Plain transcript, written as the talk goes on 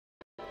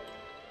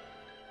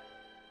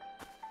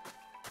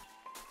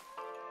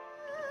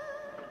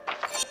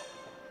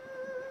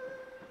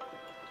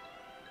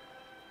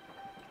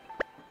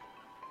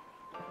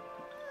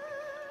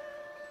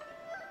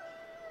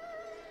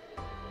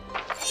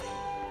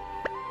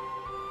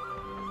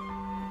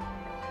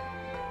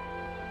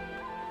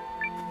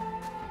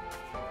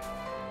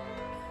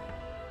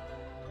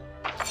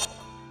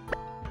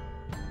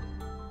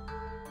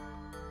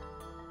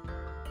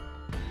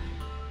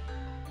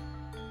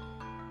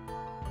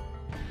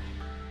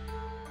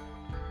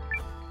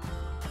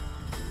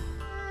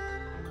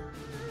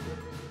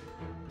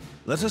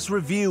Let us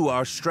review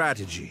our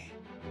strategy.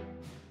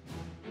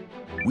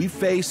 We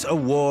face a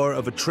war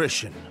of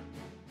attrition.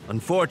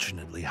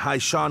 Unfortunately,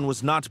 Haishan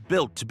was not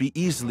built to be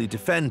easily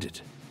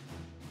defended.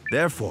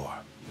 Therefore,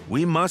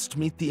 we must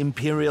meet the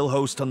Imperial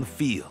host on the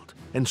field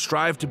and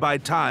strive to buy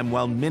time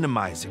while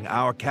minimizing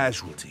our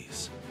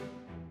casualties.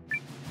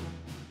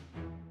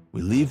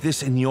 We leave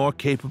this in your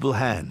capable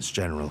hands,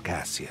 General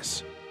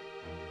Cassius.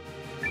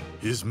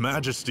 His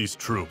Majesty's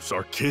troops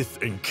are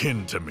kith and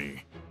kin to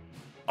me.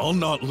 I'll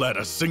not let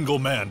a single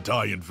man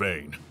die in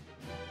vain.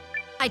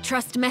 I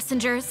trust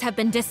messengers have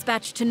been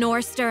dispatched to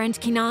Norster and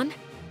Kinan?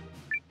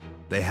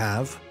 They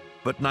have,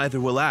 but neither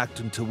will act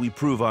until we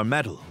prove our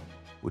mettle,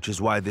 which is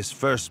why this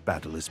first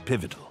battle is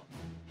pivotal.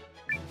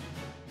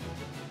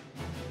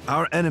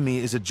 Our enemy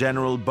is a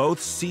general both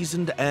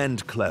seasoned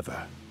and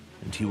clever,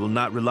 and he will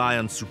not rely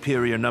on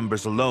superior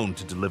numbers alone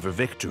to deliver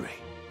victory.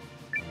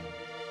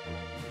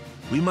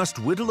 We must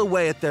whittle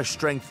away at their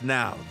strength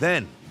now,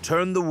 then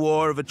turn the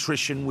war of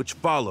attrition which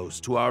follows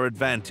to our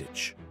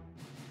advantage.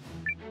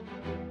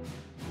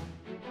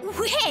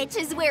 Which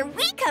is where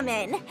we come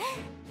in.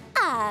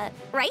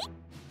 Right?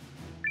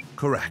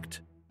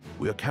 Correct.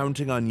 We are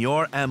counting on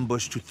your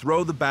ambush to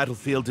throw the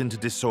battlefield into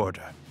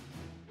disorder.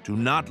 Do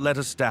not let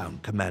us down,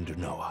 Commander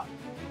Noah.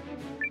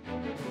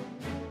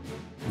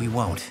 We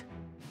won't.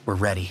 We're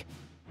ready.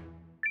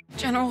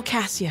 General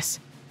Cassius,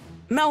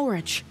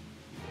 Melridge,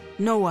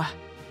 Noah,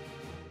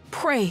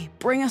 pray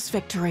bring us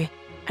victory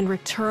and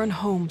return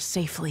home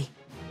safely.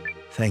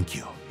 Thank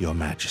you, Your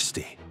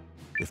Majesty.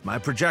 If my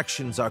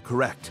projections are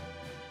correct,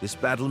 this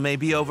battle may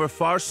be over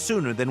far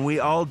sooner than we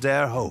all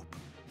dare hope.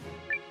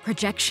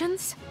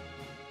 Projections?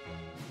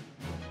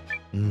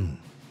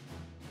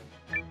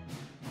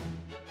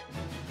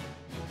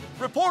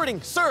 Reporting,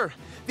 sir!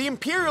 The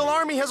Imperial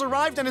Army has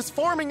arrived and is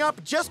forming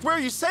up just where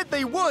you said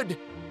they would!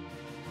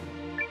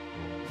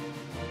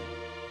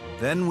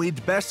 Then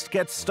we'd best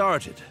get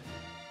started.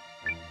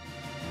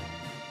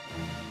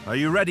 Are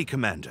you ready,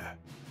 Commander?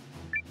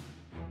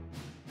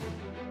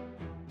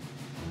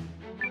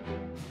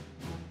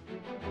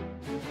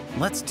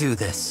 Let's do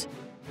this.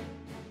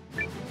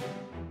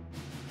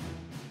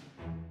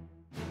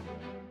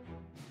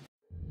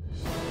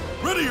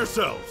 Ready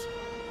yourselves!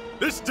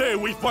 This day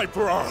we fight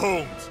for our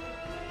homes,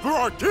 for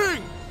our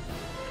king,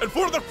 and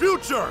for the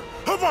future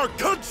of our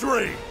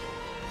country!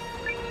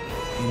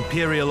 The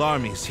Imperial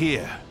Army's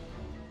here.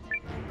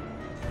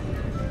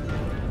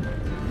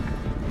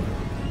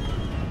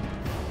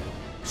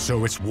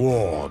 So it's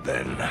war,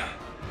 then.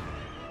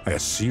 I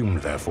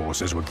assumed their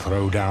forces would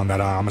throw down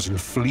their arms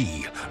and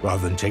flee,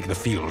 rather than take the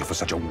field for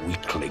such a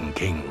weakling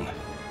king.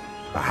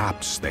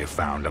 Perhaps they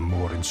found a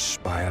more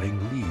inspiring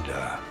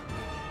leader.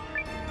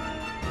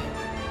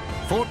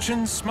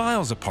 Fortune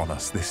smiles upon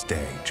us this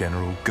day,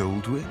 General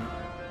Goldwyn.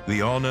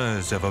 The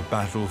honors of a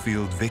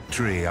battlefield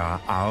victory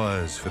are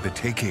ours for the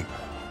taking.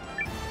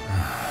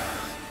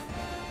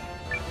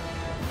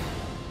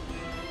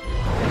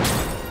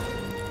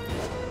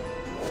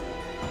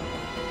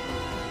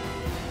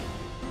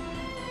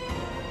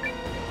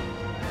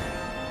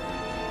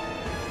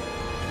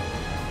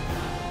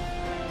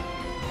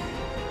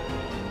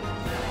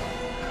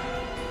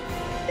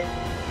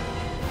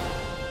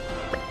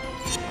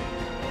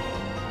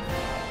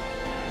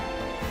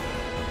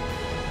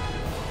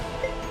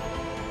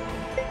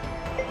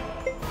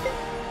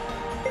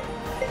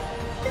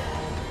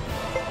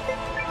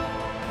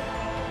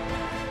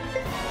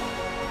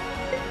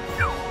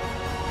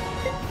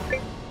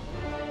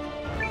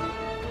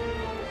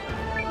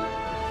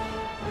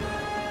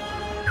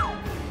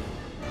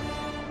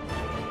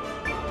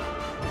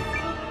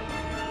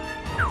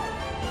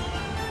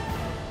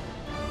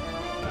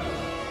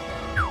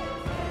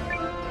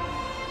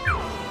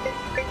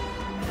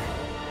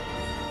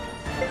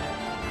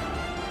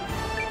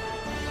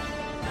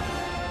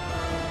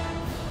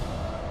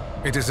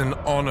 It is an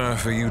honor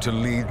for you to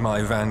lead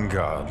my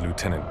vanguard,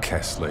 Lieutenant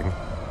Kessling.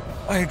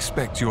 I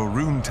expect your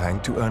rune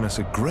tank to earn us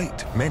a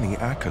great many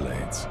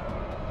accolades.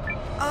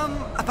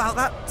 About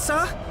that,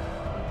 sir?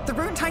 The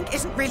rune tank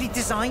isn't really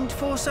designed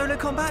for solo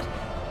combat.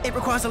 It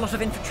requires a lot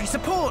of infantry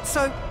support,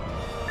 so...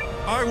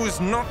 I was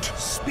not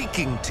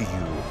speaking to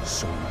you,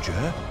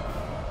 soldier.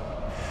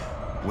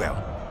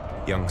 Well,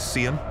 young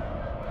Seign,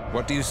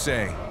 what do you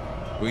say?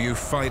 Will you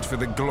fight for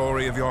the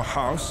glory of your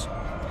house?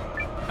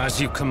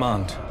 As you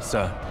command,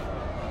 sir.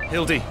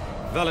 Hildy,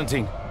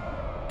 Valentine,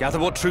 gather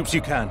what troops you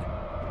can.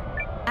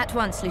 At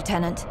once,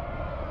 Lieutenant.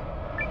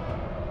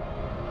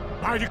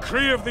 By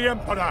decree of the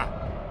Emperor,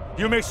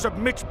 you may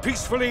submit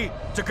peacefully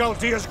to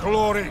Galdia's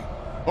glory,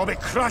 or be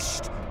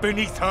crushed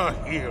beneath her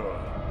heel.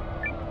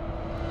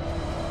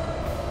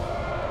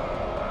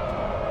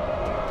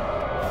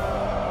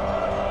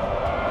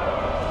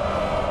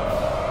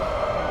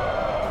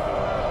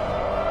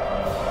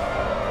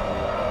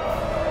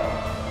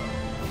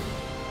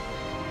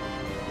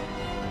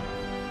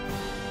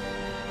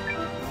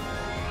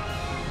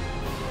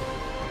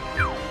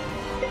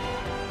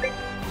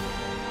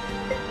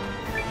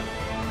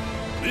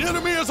 The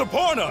enemy is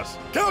upon us!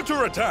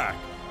 Counterattack!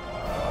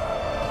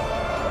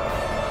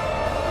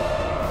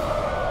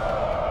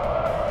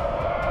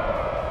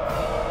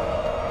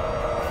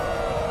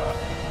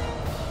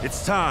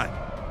 It's time.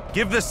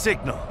 Give the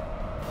signal.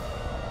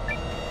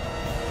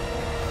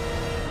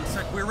 Looks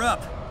like we're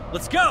up.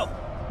 Let's go!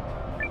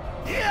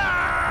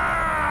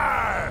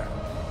 Yeah!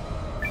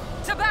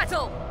 To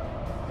battle!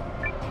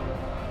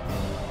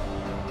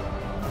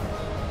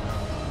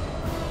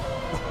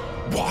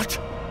 What?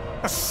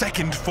 A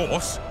second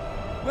force?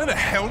 Where the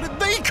hell did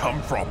they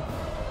come from?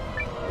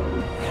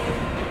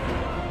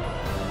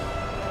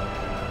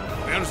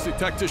 Fantasy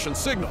Tactician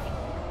Signal.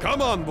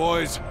 Come on,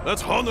 boys.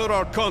 Let's honor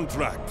our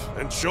contract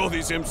and show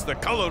these imps the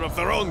color of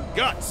their own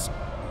guts.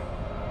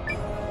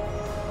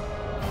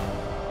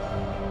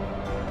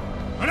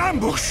 An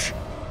ambush!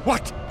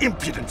 What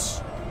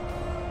impudence!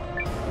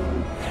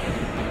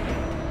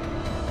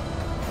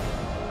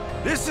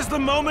 This is the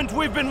moment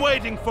we've been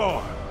waiting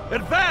for.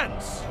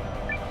 Advance!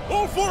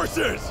 All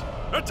forces,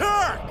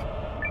 attack!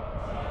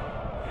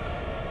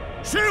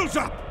 Shields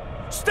up!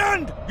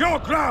 Stand your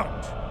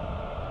ground!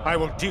 I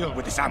will deal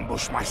with this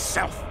ambush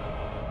myself.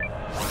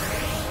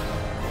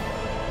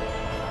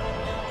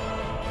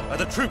 Are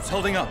the troops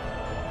holding up?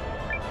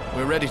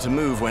 We're ready to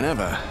move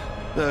whenever.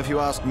 Though if you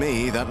ask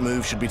me, that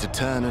move should be to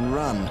turn and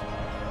run.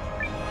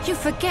 You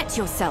forget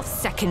yourself,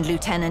 Second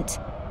Lieutenant.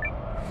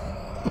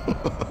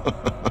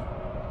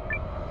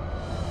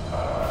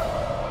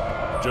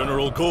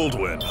 General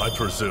Goldwyn, I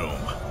presume.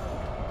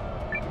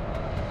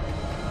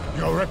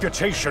 Your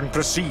reputation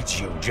precedes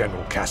you,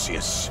 General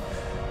Cassius.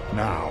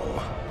 Now,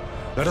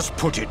 let us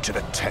put it to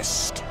the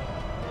test.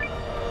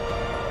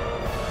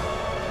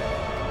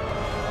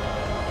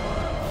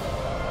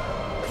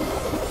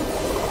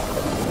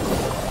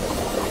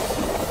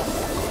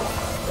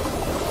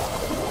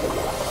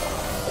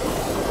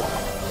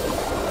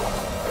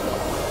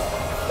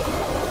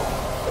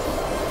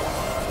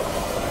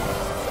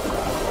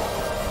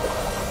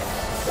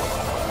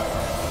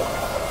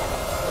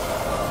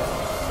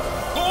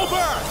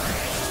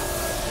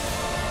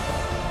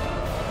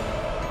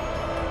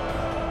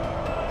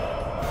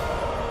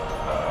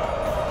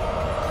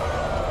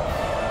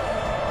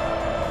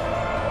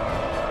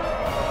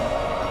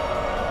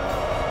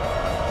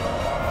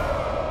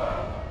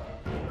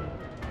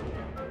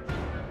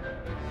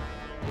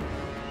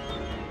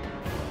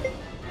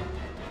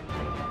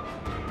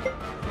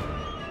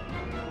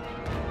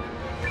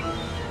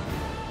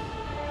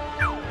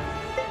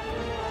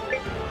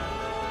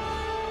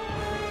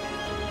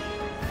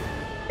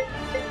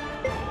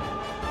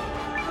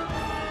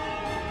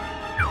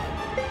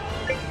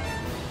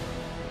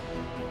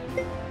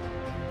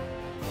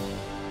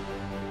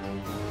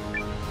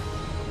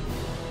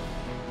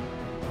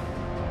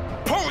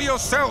 Pull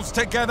yourselves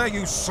together,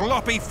 you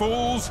sloppy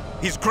fools!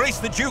 His Grace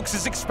the Dukes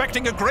is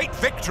expecting a great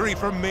victory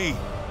from me!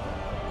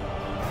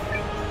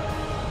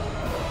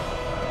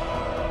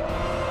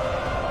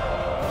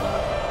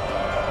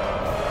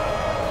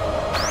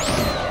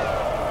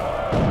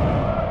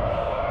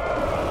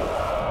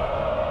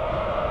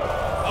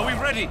 Are we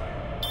ready?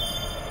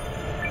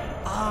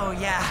 Oh,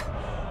 yeah.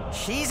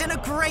 She's in a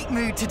great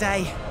mood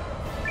today.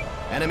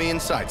 Enemy in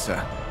sight,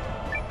 sir.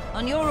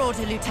 On your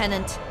order,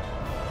 Lieutenant.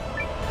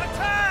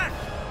 Attack!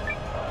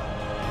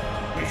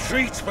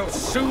 Retreat will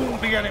soon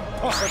be an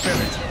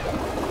impossibility.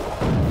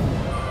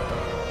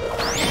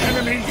 The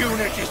enemy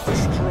unit is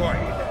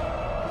destroyed.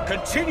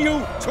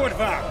 Continue to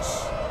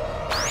advance.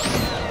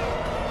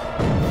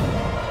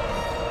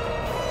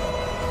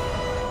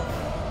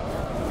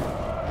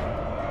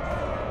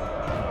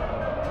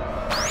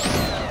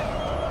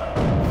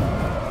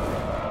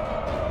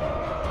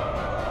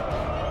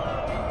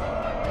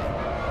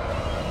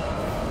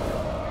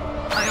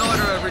 I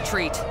order a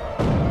retreat.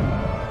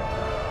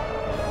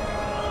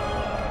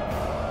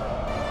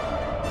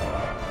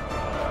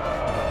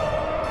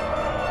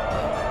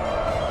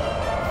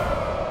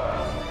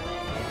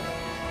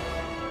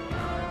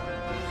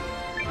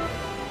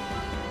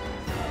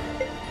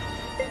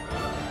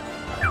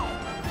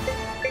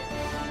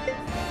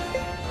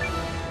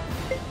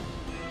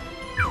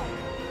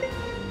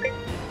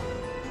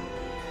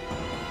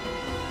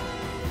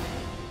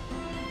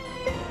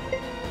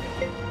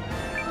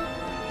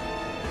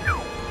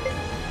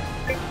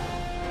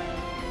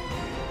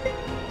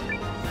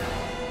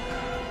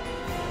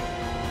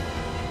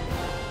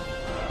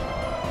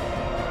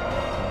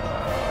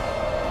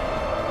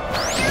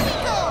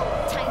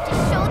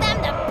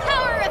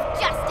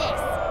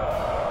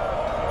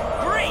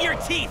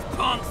 Teeth,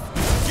 punks!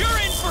 You're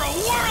in for a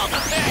world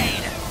of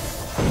pain!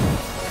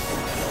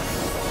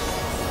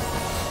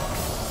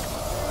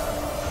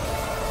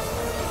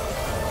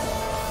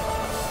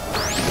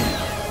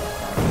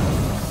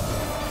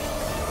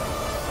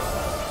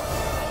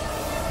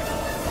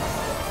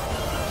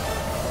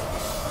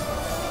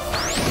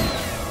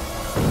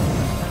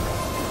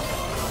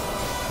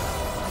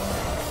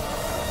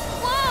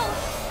 Whoa!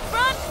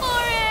 Run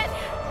for it!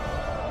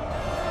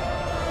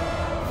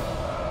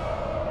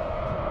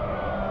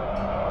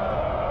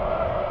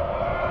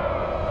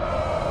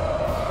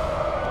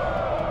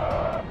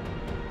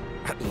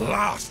 At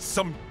last,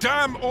 some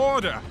damn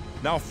order!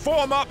 Now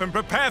form up and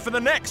prepare for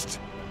the next!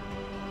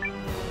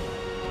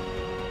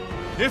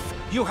 If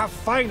You have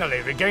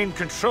finally regained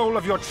control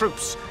of your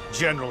troops,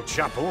 General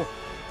Chapel.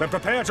 Then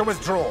prepare to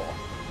withdraw.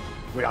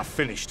 We are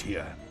finished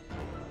here.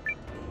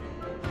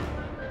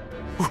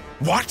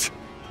 What?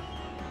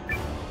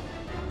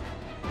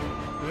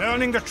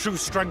 Learning the true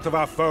strength of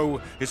our foe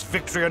is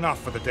victory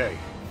enough for the day.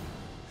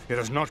 It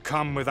has not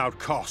come without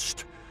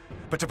cost,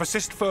 but to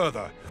persist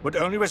further would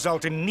only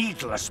result in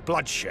needless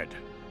bloodshed.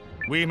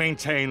 We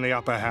maintain the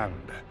upper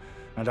hand,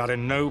 and are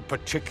in no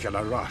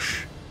particular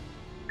rush.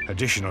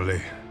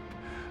 Additionally,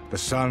 the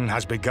sun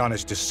has begun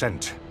its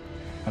descent,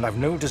 and I've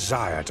no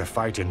desire to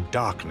fight in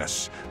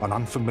darkness on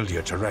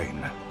unfamiliar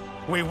terrain.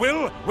 We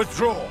will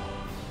withdraw!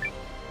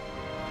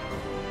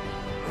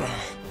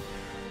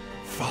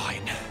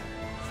 Fine.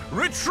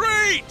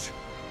 Retreat!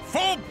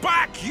 Fall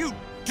back, you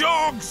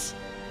dogs!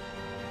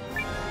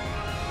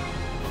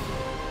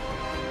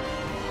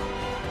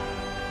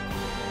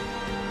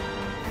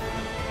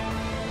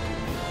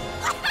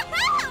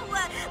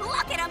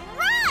 Look at him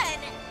run!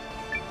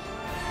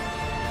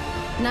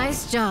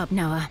 Nice job,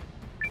 Noah.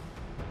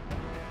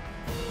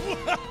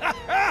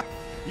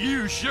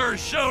 You sure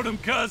showed him,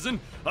 cousin.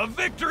 A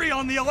victory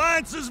on the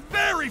Alliance's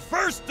very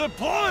first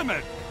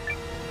deployment!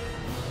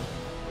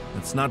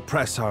 Let's not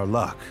press our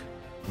luck.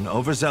 An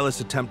overzealous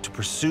attempt to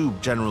pursue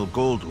General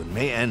Goldwyn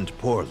may end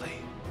poorly.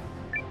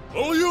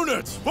 All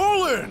units,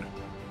 fall in!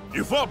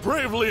 You fought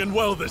bravely and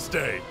well this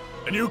day,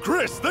 and you,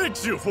 Chris,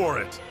 thanks you for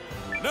it.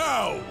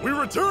 Now, we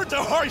return to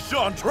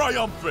Haishan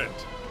triumphant!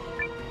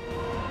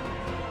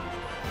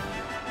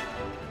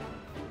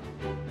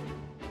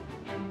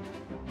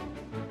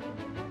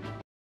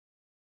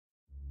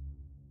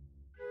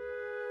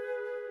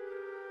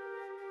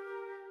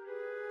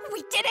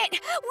 We did it!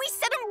 We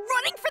set him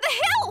running for the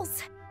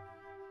hills!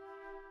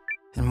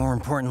 And more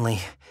importantly,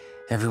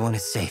 everyone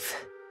is safe.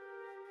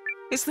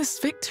 Is this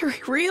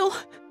victory real?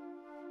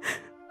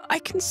 I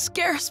can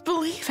scarce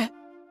believe it.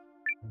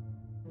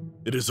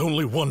 It is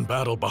only one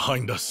battle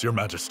behind us, Your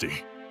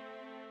Majesty.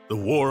 The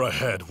war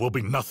ahead will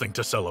be nothing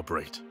to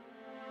celebrate.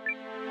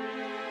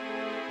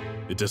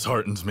 It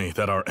disheartens me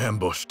that our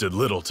ambush did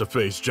little to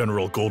phase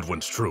General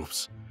Goldwyn's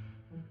troops.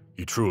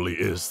 He truly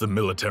is the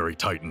military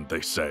titan,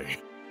 they say.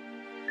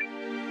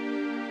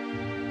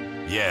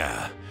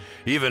 Yeah,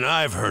 even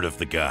I've heard of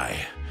the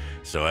guy.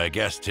 So I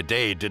guess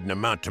today didn't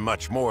amount to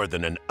much more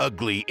than an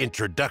ugly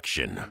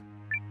introduction.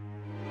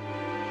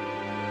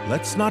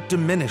 Let's not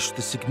diminish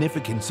the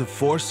significance of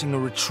forcing a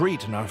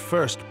retreat in our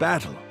first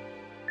battle.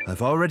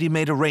 I've already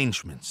made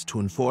arrangements to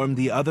inform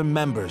the other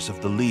members of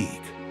the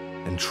League,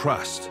 and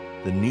trust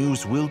the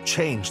news will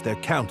change their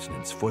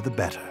countenance for the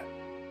better.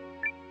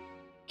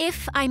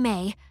 If I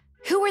may,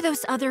 who are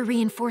those other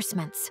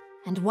reinforcements,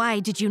 and why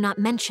did you not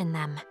mention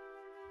them?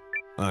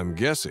 I'm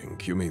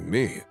guessing you mean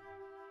me.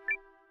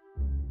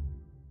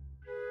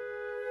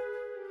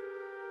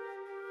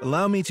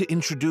 Allow me to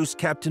introduce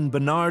Captain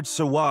Bernard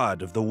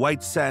Sawad of the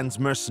White Sands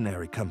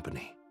Mercenary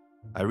Company.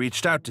 I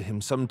reached out to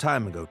him some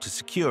time ago to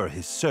secure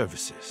his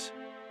services.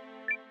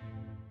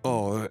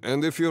 Oh,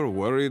 and if you're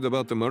worried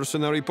about the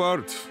mercenary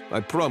part, I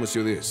promise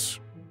you this.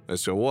 A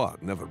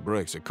Sawad never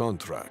breaks a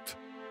contract.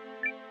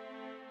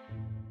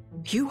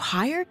 You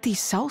hired these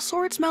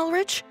sellswords,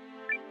 Melrich?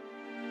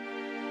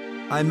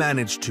 I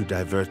managed to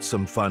divert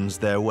some funds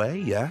their way,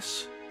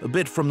 yes. A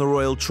bit from the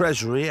royal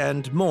treasury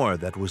and more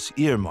that was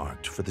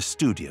earmarked for the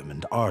studium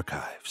and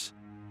archives.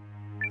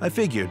 I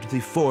figured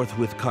the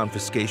forthwith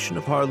confiscation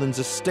of Harlan's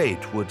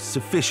estate would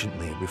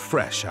sufficiently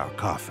refresh our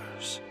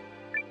coffers.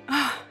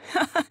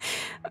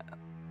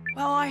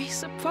 Well, I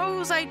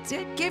suppose I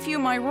did give you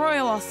my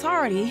royal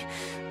authority,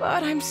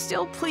 but I'm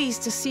still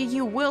pleased to see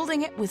you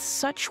wielding it with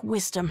such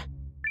wisdom.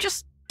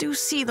 Just do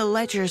see the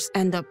ledgers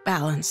end up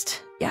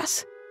balanced,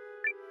 yes?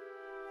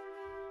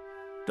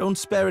 Don't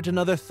spare it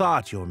another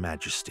thought, Your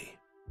Majesty.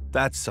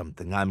 That's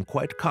something I'm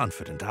quite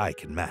confident I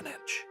can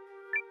manage.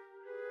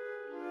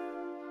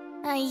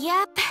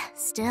 Yep,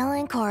 still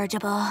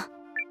incorrigible.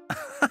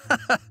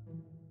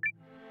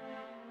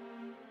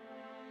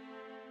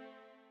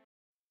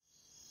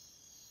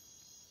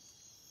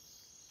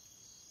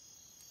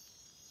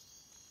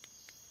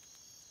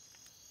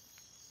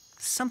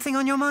 Something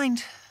on your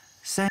mind,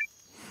 Seign?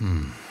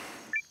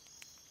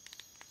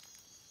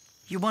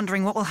 You're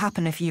wondering what will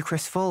happen if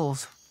Eucharist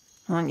falls,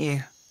 aren't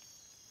you?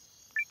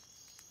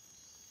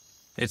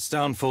 Its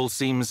downfall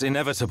seems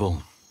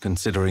inevitable,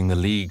 considering the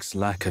League's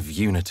lack of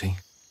unity.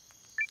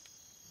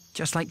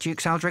 Just like Duke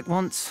Saldric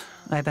once,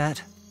 I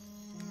bet.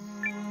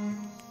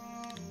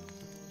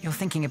 You're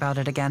thinking about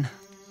it again.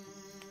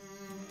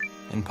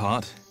 In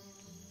part.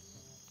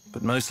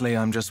 But mostly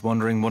I'm just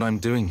wondering what I'm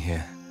doing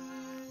here.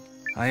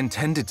 I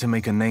intended to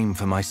make a name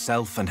for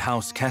myself and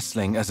House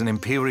Kessling as an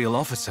Imperial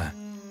officer.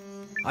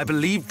 I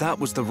believed that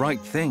was the right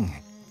thing.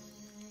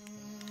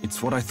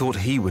 It's what I thought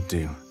he would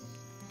do.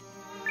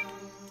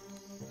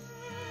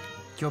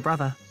 Your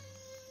brother?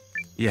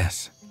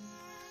 Yes.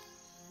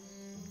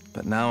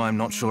 But now I'm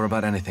not sure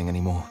about anything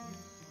anymore.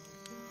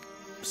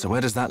 So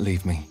where does that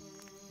leave me?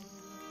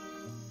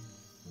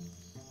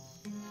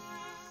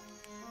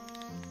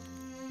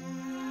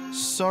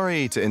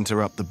 sorry to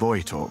interrupt the boy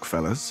talk,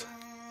 fellas.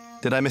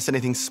 Did I miss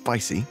anything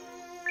spicy?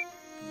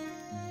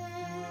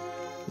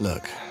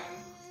 Look,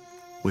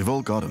 we've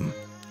all got 'em.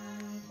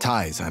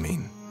 Ties, I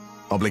mean.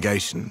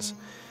 Obligations.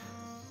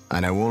 I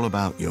know all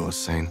about yours,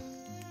 Seign.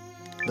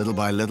 Little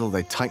by little,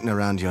 they tighten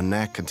around your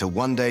neck until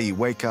one day you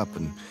wake up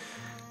and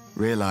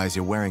realize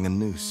you're wearing a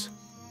noose.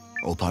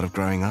 All part of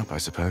growing up, I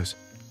suppose.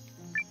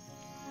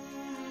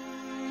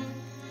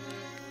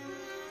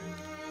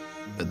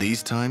 But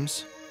these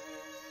times,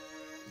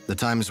 the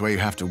times where you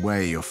have to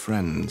weigh your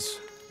friends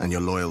and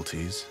your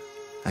loyalties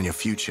and your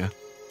future,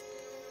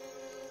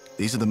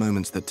 these are the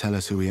moments that tell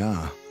us who we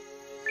are.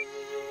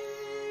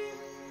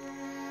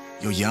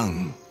 You're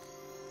young.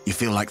 You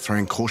feel like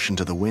throwing caution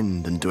to the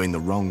wind and doing the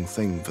wrong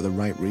thing for the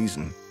right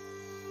reason.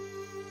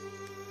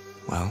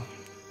 Well,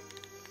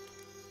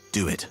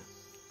 do it.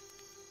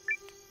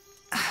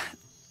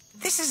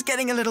 This is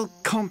getting a little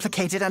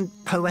complicated and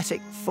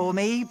poetic for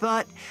me,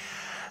 but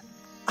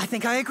I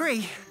think I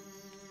agree.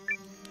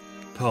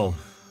 Paul,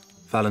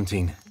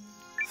 Valentine,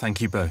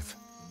 thank you both.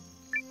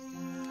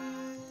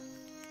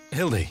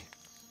 Hildy.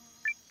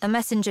 A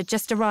messenger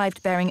just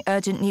arrived bearing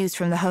urgent news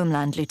from the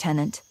homeland,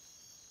 Lieutenant.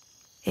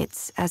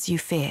 It's as you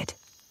feared.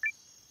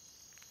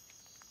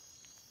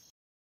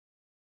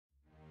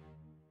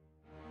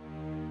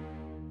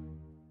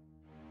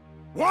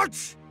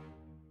 What?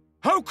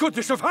 How could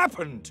this have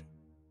happened?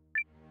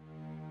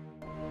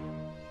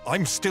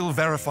 I'm still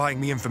verifying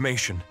the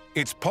information.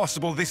 It's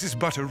possible this is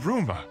but a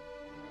rumor.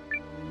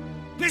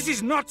 This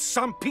is not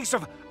some piece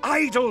of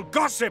idle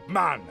gossip,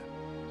 man!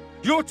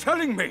 You're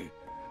telling me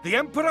the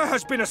Emperor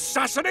has been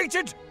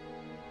assassinated?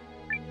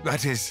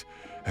 That is...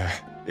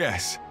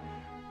 yes.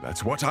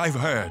 That's what I've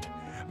heard.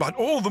 But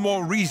all the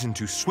more reason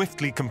to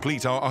swiftly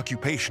complete our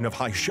occupation of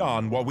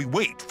Haishan while we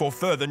wait for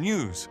further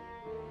news.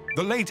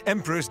 The late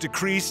Emperor's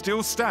decree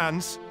still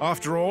stands,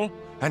 after all,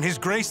 and His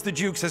Grace the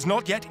Dukes has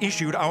not yet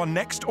issued our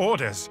next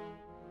orders.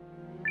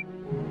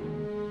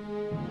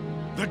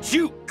 The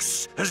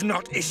Dukes has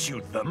not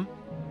issued them?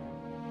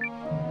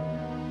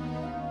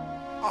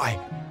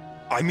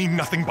 I mean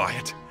nothing by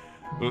it.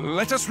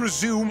 Let us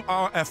resume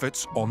our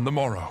efforts on the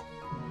morrow.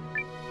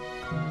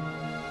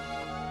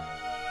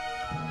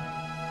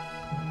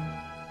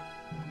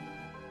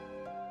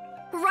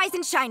 Rise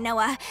and shine,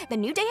 Noah. The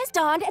new day has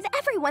dawned and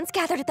everyone's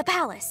gathered at the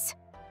palace.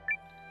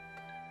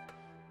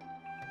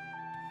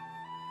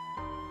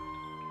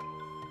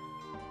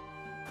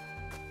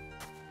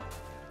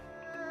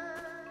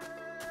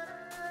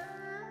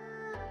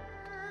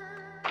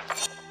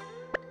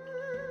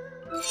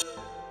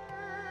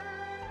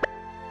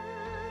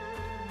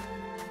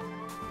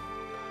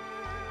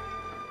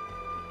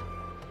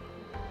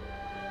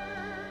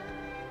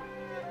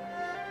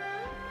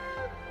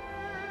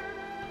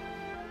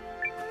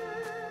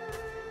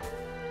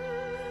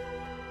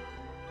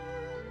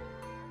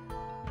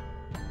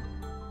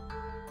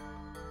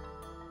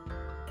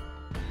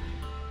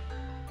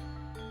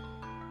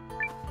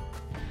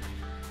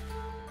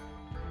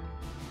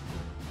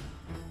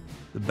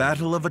 The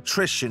battle of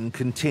attrition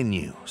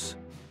continues.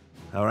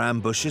 Our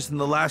ambushes in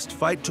the last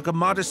fight took a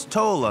modest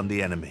toll on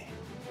the enemy,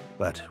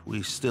 but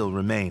we still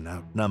remain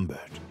outnumbered.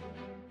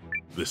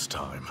 This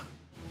time,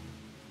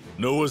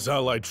 Noah's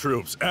allied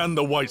troops and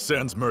the White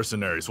Sands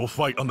mercenaries will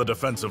fight on the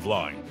defensive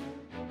line.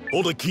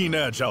 Hold a keen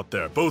edge out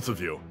there, both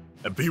of you,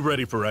 and be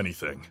ready for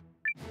anything.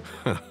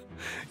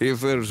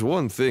 If there's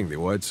one thing the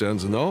White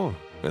Sands know,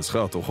 it's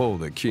how to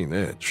hold a keen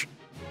edge.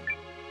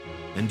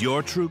 And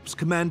your troops,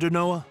 Commander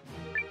Noah?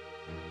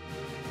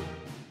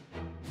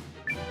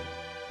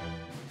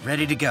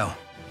 Ready to go.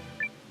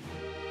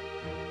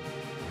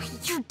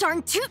 You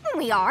darn tootin'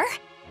 we are!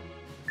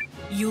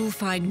 You'll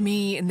find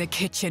me in the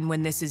kitchen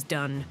when this is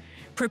done,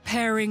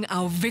 preparing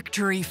our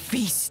victory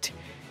feast.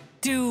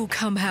 Do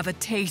come have a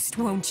taste,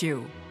 won't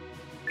you?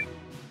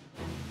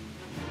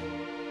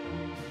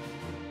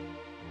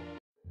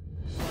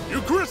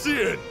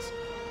 Euchrysians!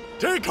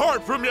 Take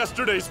heart from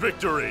yesterday's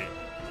victory,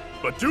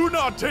 but do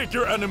not take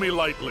your enemy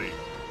lightly,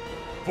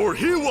 for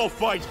he will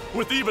fight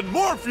with even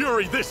more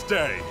fury this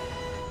day!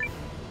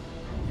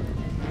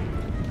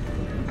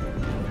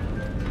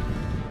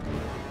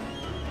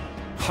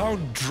 How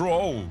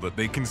droll that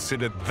they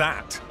considered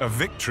that a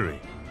victory.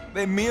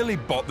 They merely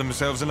bought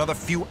themselves another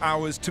few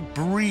hours to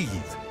breathe.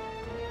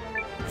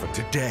 For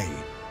today,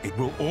 it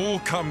will all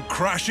come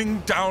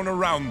crashing down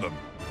around them.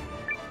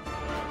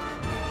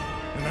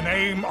 In the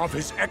name of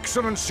His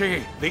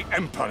Excellency, the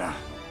Emperor.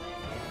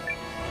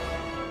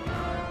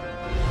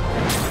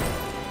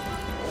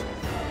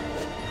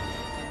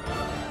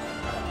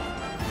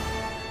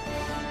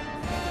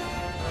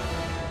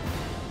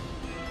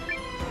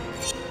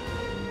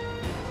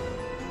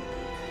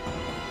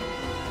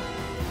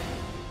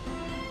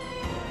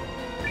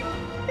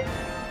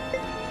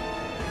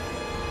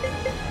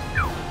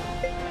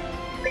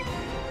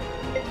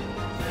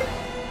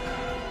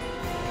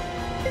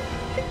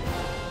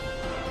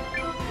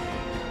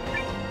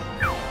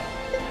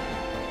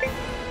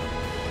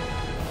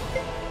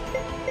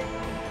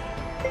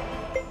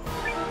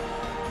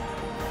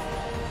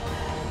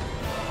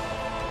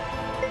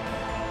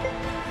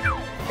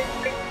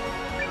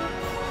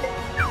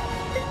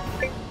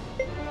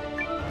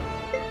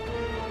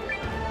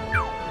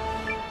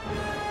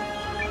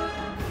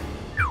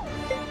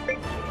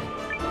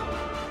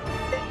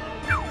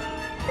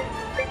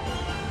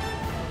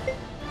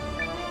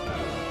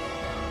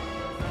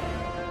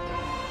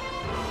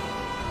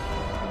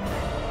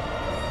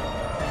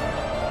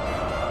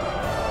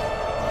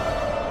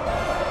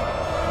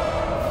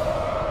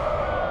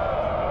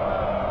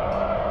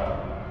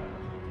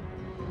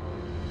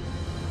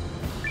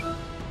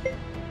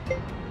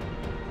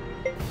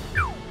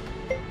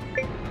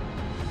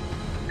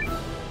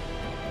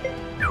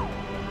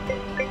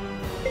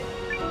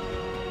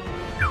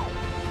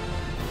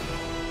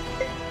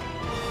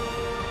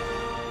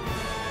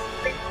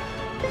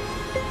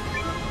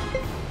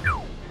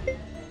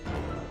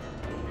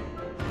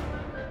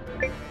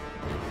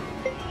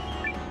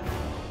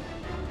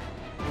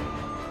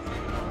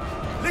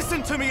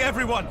 Listen to me,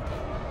 everyone!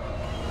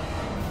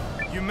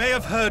 You may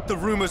have heard the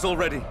rumors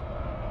already,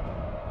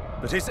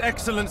 but His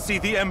Excellency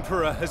the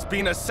Emperor has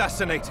been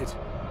assassinated.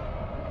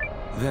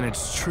 Then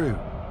it's true.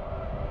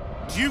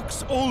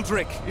 Dukes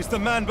Aldrich is the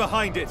man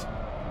behind it.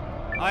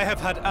 I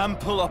have had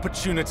ample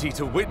opportunity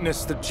to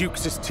witness the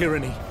Duke's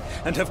tyranny,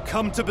 and have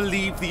come to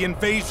believe the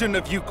invasion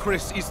of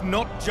Euchris is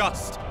not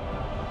just.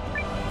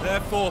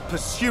 Therefore,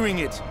 pursuing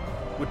it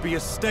would be a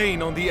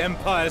stain on the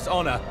Empire's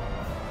honor.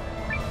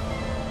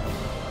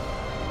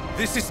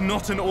 This is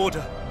not an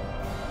order.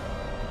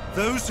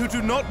 Those who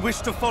do not wish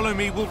to follow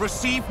me will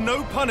receive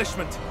no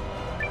punishment.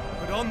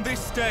 But on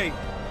this day,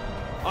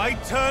 I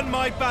turn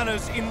my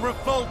banners in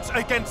revolt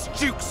against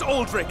Dukes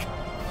Aldrich.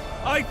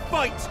 I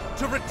fight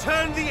to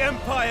return the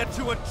Empire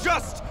to a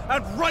just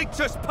and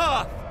righteous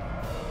path!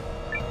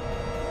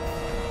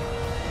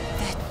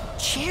 They're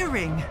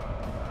cheering.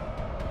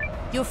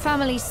 Your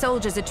family's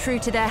soldiers are true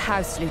to their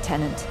house,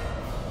 Lieutenant.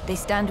 They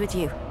stand with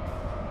you.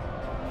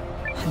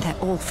 And they're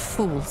all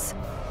fools.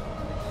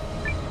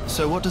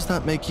 So what does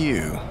that make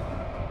you?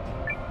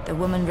 The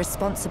woman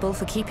responsible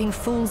for keeping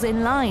fools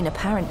in line,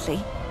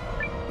 apparently.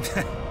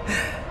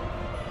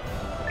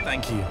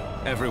 Thank you,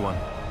 everyone.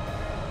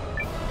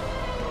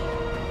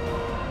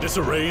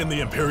 Disarray in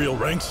the Imperial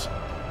ranks?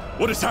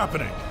 What is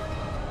happening?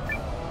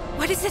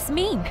 What does this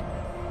mean?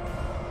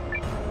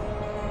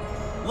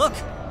 Look!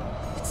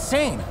 It's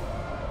Seign!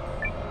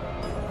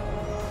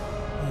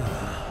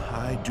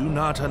 I do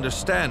not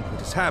understand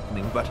what is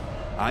happening, but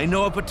I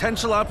know a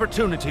potential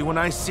opportunity when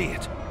I see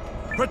it.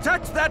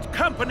 Protect that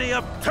company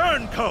of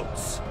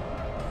turncoats!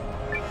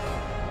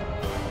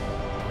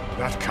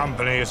 That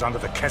company is under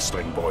the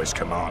Kessling boys'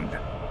 command.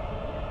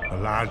 The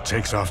lad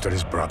takes after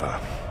his brother.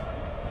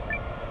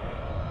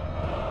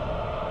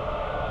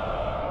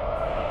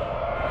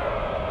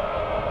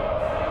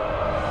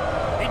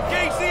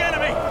 Engage the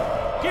enemy!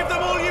 Give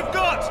them all you've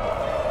got!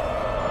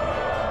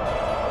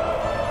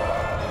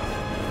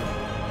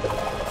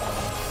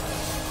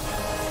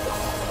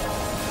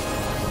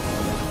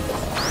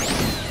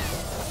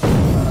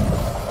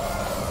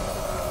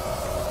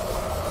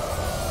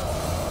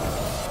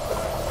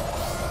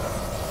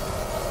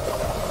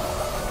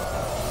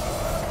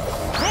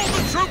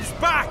 Troops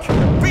back!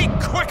 Be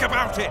quick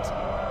about it!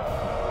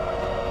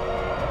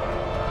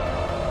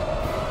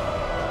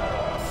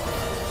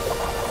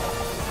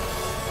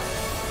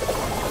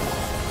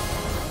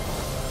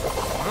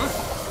 Huh?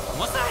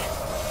 What's that?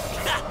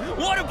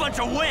 What a bunch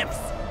of wimps!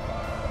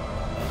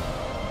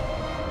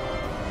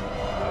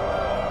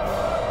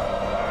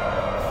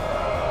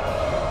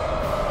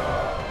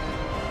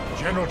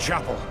 General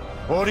Chapel,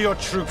 order your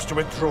troops to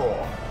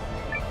withdraw.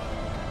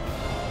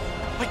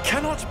 I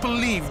cannot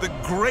believe the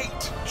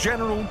great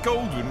General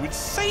Goldwyn would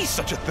say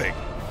such a thing.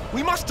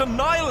 We must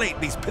annihilate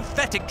these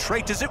pathetic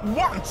traitors at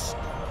once!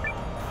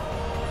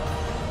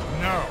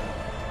 No.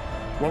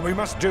 What we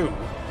must do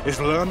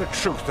is learn the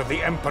truth of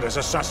the Emperor's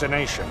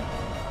assassination.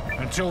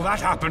 Until that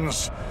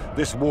happens,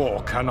 this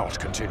war cannot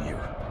continue.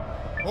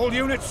 All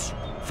units,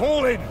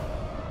 fall in!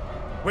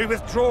 We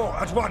withdraw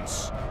at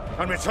once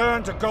and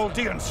return to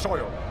Goldean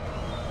soil.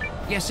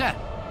 Yes, sir.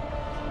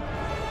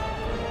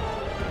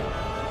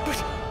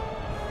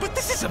 But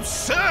this is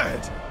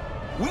absurd!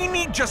 We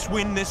need just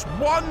win this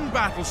one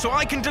battle so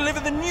I can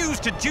deliver the news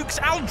to Dukes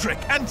Aldrich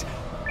and...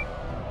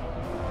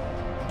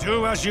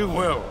 Do as you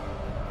will,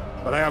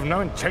 but I have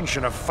no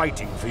intention of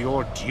fighting for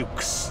your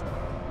dukes.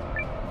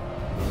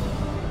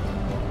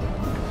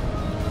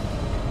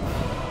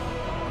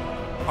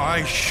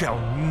 I shall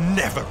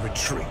never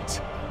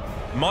retreat.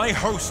 My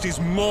host is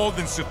more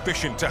than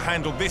sufficient to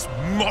handle this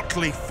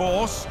motley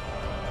force.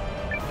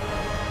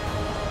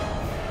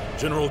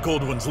 General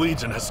Goldwyn's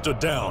legion has stood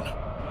down.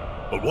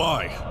 But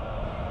why?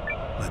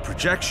 My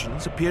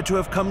projections appear to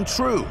have come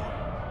true.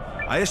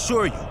 I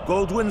assure you,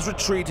 Goldwyn's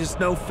retreat is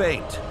no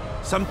feint.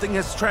 Something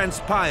has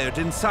transpired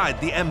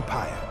inside the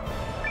Empire.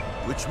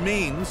 Which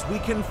means we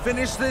can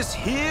finish this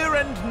here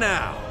and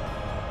now.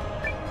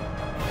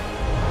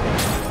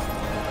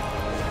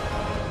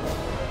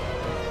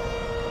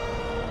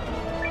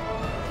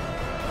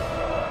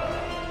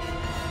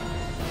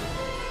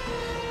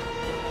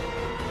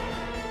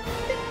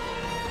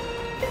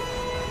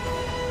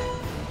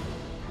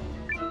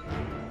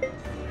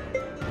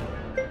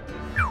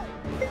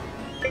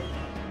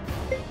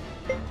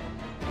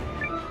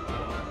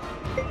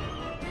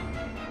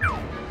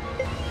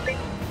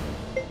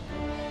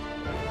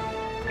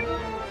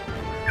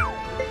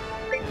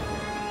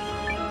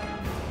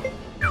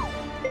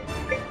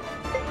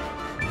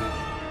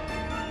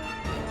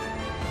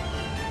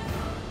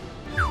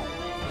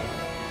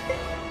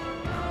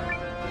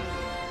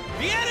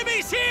 The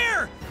enemy's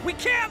here! We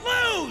can't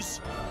lose!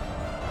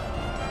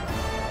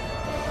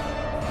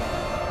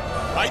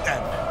 Right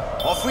then,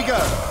 off we go.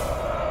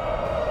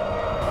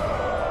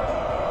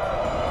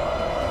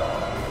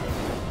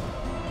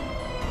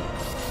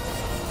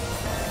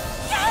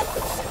 Yes!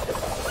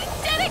 We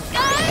did it,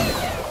 guys!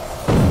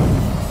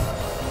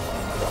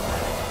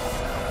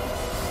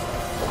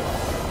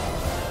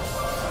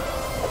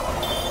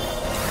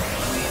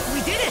 We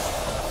did it!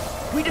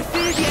 We defeated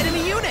encountered the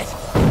enemy unit!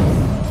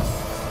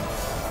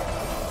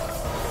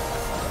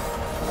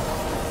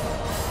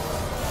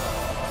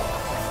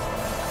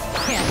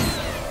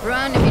 Yes.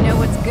 Run if you know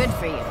what's good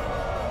for you.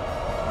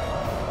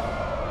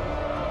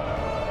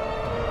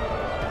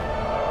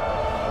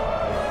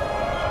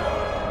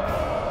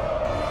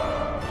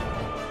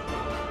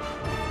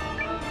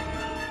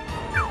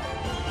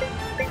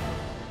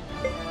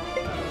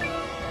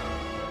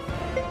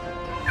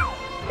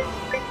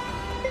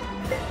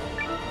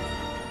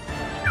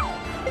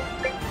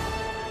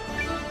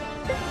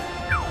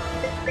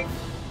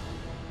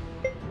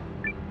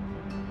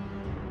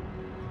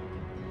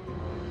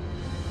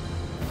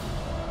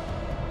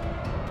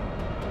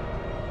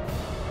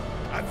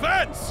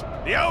 Advance!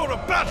 The hour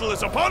of battle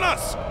is upon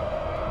us!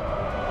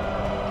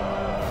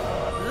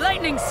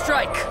 Lightning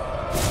strike!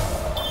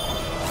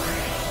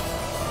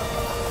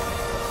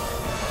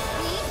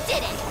 We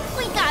did it!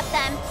 We got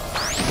them!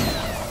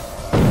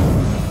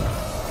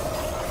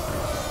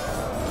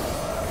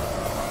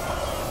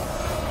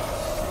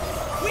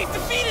 We've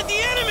defeated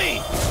the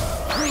enemy!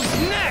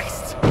 Who's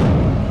next?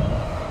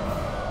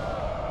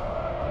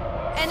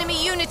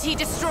 Enemy unity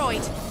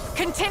destroyed.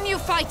 Continue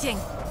fighting.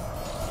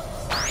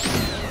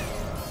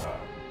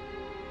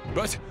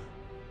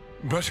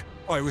 But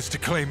I was to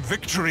claim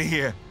victory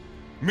here.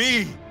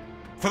 Me!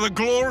 For the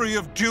glory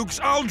of Dukes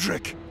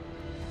Aldrich!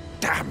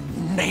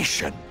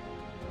 Damnation!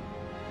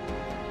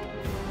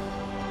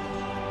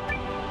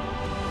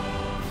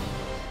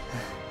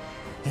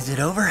 Is it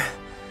over?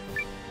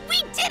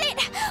 We did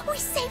it! We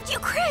saved you,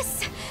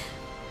 Chris!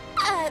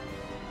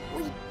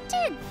 We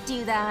did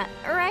do that,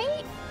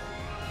 right?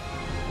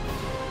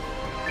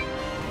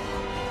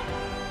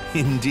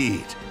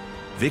 Indeed.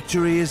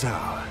 Victory is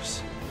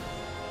ours.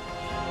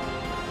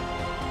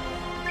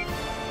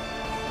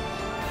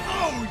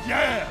 Oh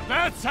yeah!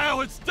 That's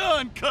how it's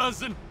done,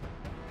 cousin!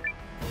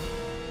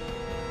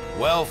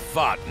 Well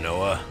fought,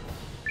 Noah.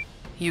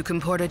 You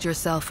comported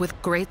yourself with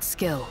great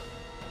skill.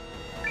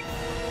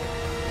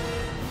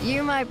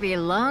 You might be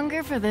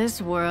longer for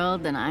this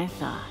world than I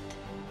thought.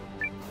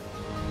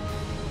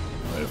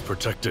 I have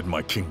protected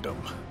my kingdom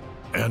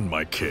and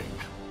my king.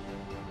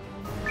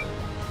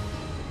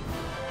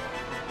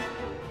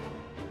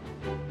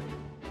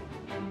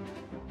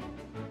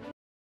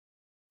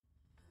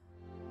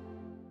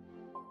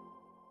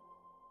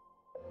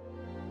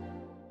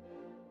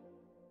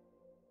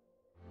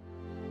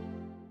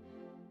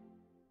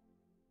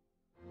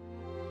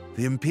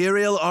 The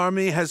Imperial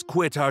Army has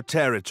quit our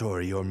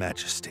territory, Your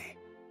Majesty.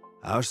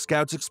 Our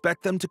scouts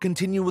expect them to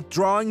continue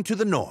withdrawing to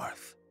the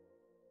north.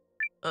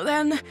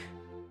 Then,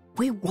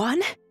 we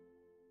won?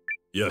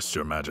 Yes,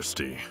 Your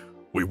Majesty.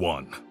 We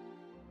won.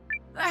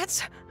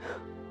 That's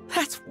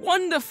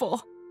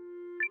wonderful.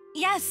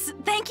 Yes,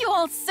 thank you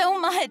all so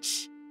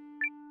much.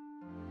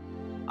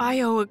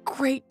 I owe a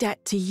great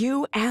debt to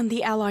you and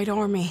the Allied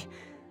Army.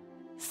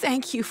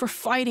 Thank you for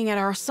fighting at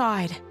our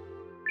side.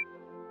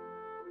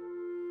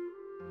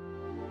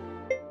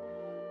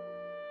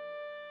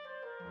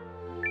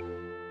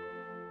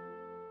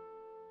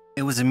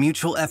 It was a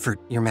mutual effort,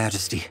 Your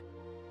Majesty.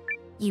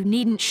 You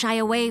needn't shy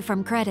away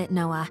from credit,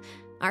 Noah.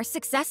 Our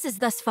successes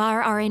thus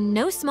far are in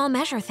no small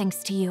measure thanks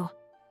to you.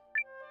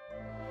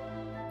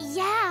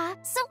 Yeah,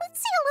 so let's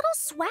see a little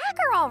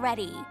swagger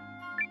already.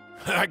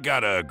 I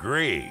gotta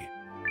agree.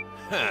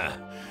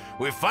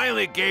 We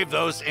finally gave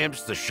those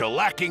imps the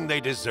shellacking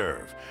they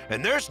deserve,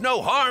 and there's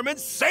no harm in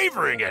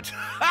savoring it!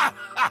 Ha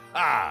ha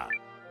ha!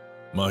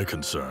 My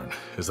concern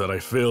is that I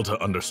fail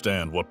to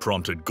understand what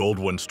prompted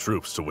Goldwyn's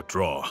troops to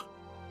withdraw.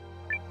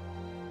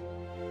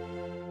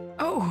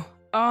 Oh,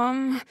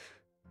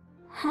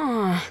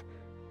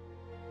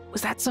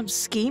 was that some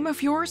scheme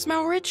of yours,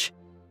 Malridge?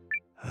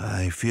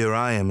 I fear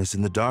I am as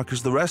in the dark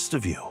as the rest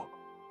of you.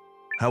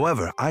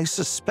 However, I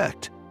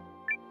suspect...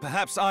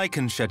 Perhaps I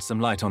can shed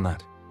some light on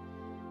that.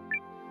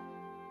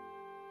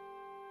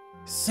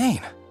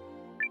 Seign.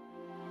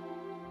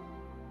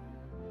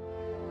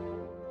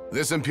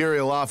 This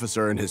Imperial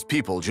officer and his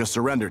people just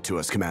surrendered to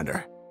us,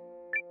 Commander.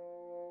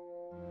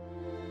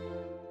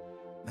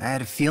 I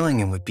had a feeling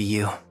it would be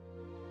you.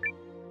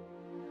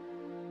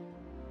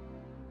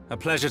 A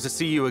pleasure to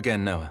see you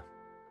again, Noah.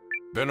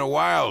 Been a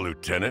while,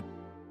 Lieutenant.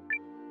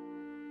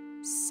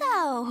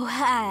 So,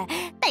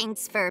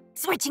 thanks for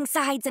switching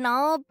sides and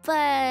all,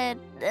 but,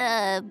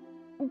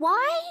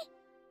 why?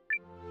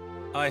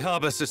 I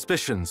harbor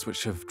suspicions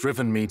which have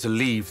driven me to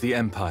leave the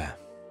Empire.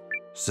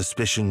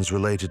 Suspicions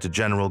related to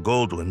General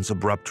Goldwyn's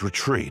abrupt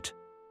retreat.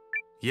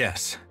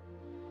 Yes.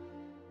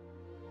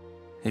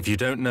 If you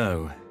don't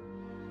know,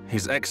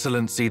 His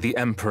Excellency the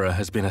Emperor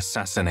has been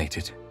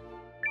assassinated.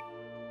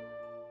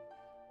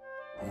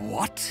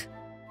 What?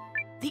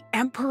 The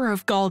Emperor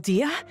of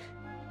Galdea?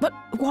 But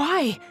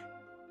why?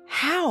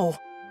 How?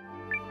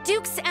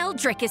 Dukes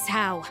Aldrich is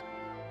how.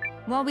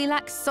 While we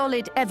lack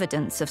solid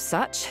evidence of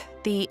such,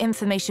 the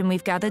information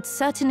we've gathered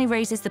certainly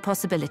raises the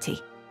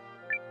possibility.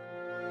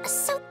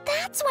 So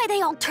that's why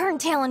they all turned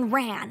tail and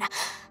ran.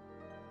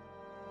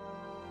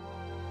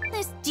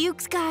 This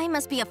Dukes guy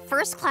must be a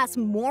first-class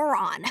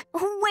moron.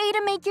 Way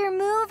to make your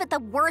move at the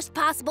worst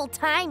possible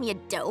time, you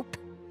dope.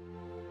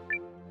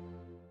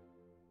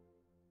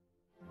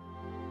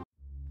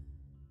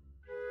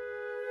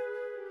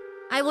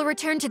 I will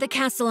return to the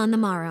castle on the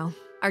morrow.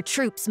 Our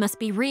troops must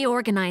be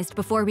reorganized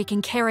before we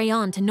can carry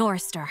on to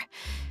Norrister.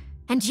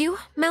 And you,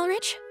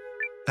 Malridge?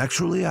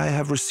 Actually, I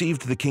have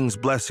received the King's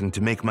blessing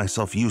to make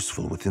myself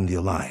useful within the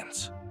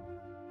Alliance.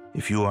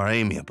 If you are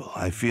amiable,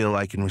 I feel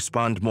I can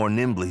respond more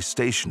nimbly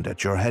stationed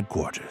at your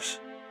headquarters.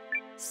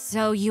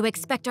 So you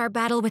expect our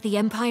battle with the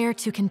Empire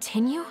to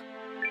continue?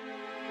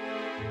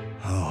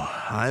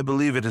 Oh, I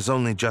believe it has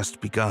only just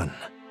begun.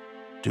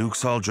 Duke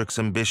Saldric's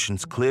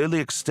ambitions clearly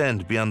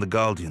extend beyond the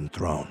Galdian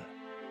throne.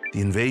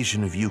 The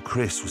invasion of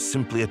Chris was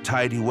simply a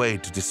tidy way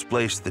to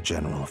displace the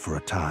general for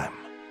a time.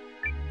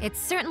 It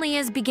certainly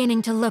is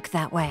beginning to look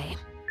that way.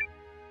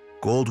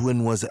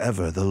 Goldwyn was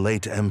ever the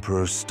late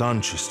Emperor's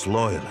staunchest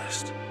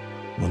loyalist.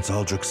 Once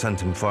Aldrich sent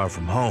him far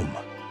from home,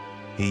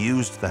 he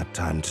used that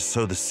time to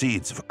sow the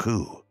seeds of a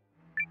coup.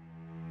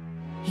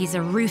 He's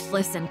a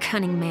ruthless and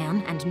cunning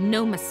man, and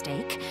no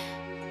mistake.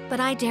 But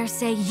I dare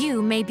say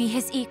you may be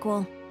his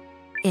equal.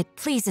 It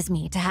pleases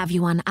me to have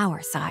you on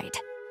our side.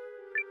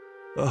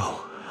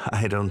 Oh,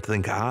 I don't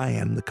think I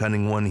am the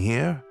cunning one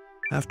here.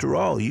 After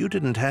all, you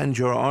didn't hand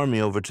your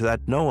army over to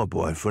that Noah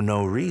boy for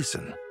no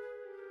reason.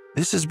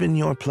 This has been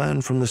your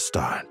plan from the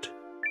start.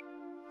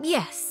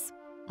 Yes.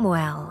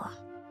 Well...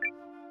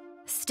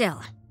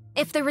 Still,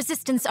 if the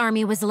Resistance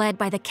army was led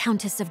by the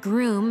Countess of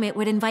Groom, it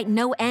would invite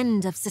no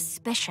end of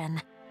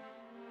suspicion.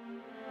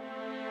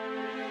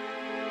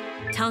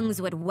 Tongues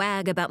would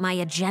wag about my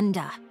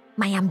agenda,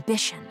 my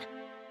ambition.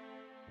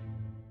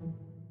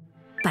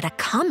 But a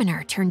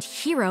commoner turned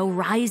hero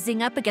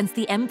rising up against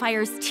the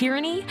Empire's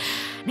tyranny?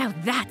 Now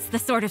that's the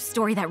sort of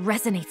story that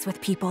resonates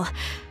with people.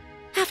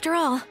 After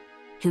all,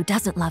 who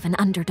doesn't love an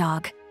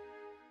underdog?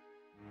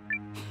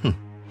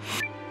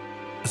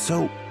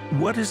 So,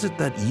 what is it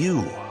that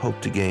you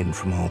hope to gain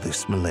from all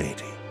this,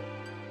 milady?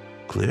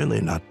 Clearly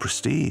not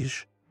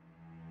prestige.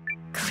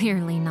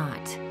 Clearly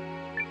not.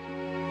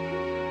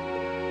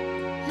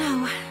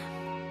 No.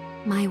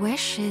 My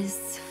wish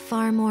is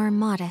far more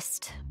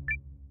modest.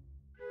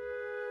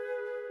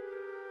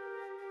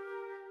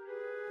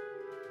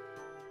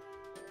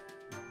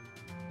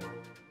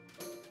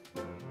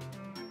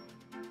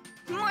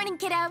 Morning,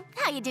 kiddo.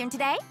 How you doing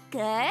today?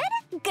 Good?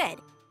 Good.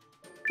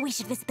 We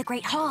should visit the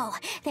Great Hall.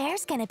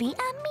 There's gonna be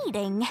a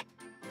meeting.